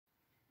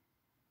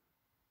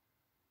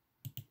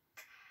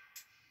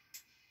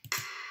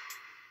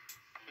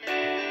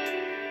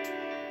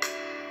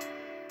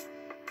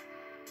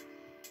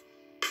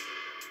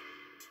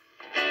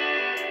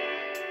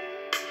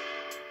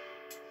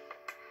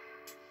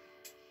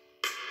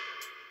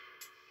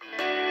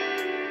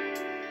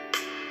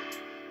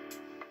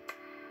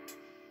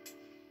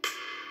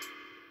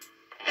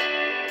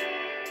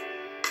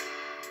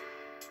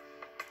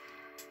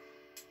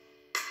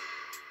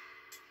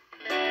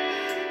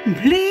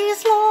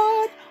Please,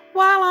 Lord,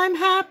 while I'm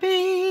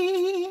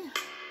happy.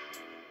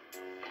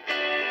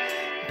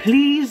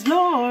 Please,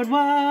 Lord,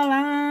 while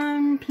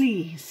I'm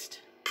pleased.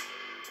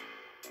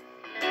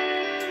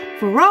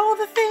 For all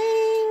the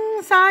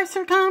things I've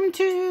succumbed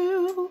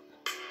to,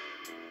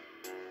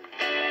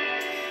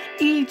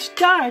 each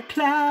dark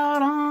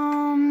cloud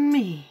on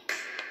me.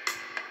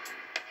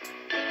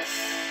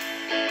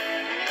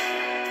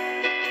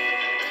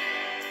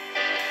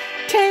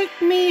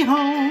 Take me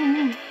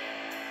home.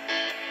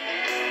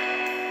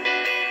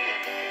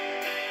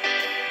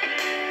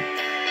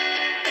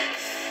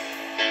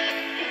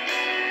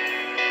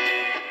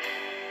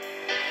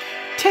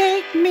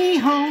 Take me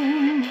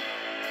home.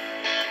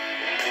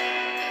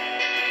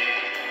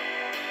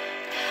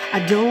 I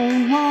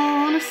don't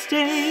want to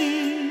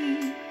stay.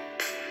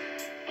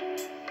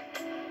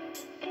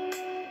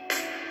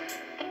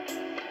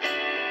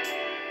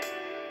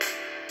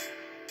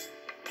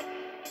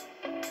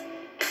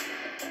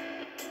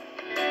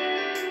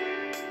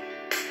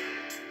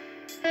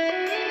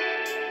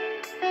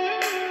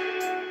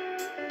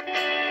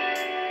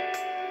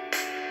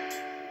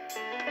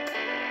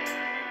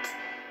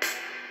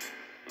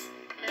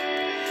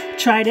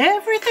 Tried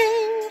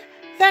everything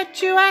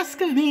that you ask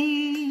of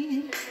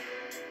me.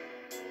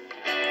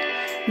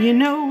 You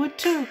know it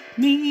took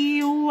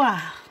me a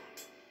while.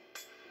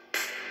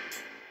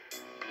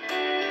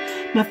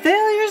 My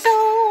failures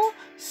oh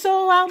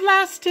so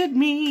outlasted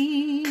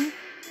me,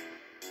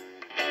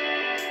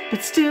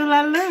 but still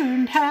I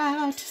learned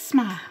how to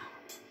smile.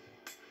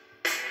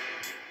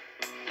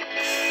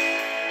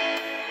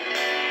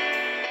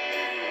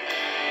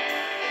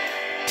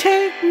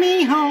 Take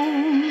me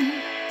home.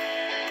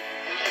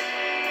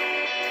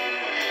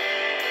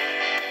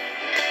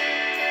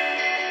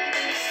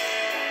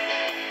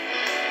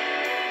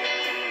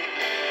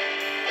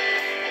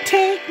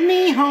 Take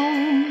me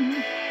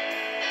home.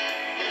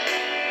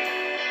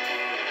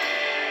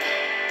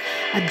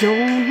 I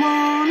don't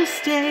want to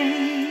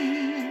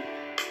stay.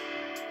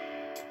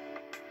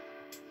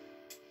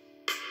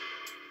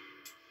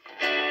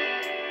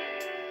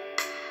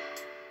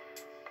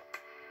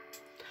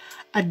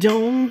 I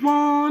don't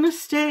want to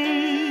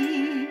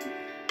stay.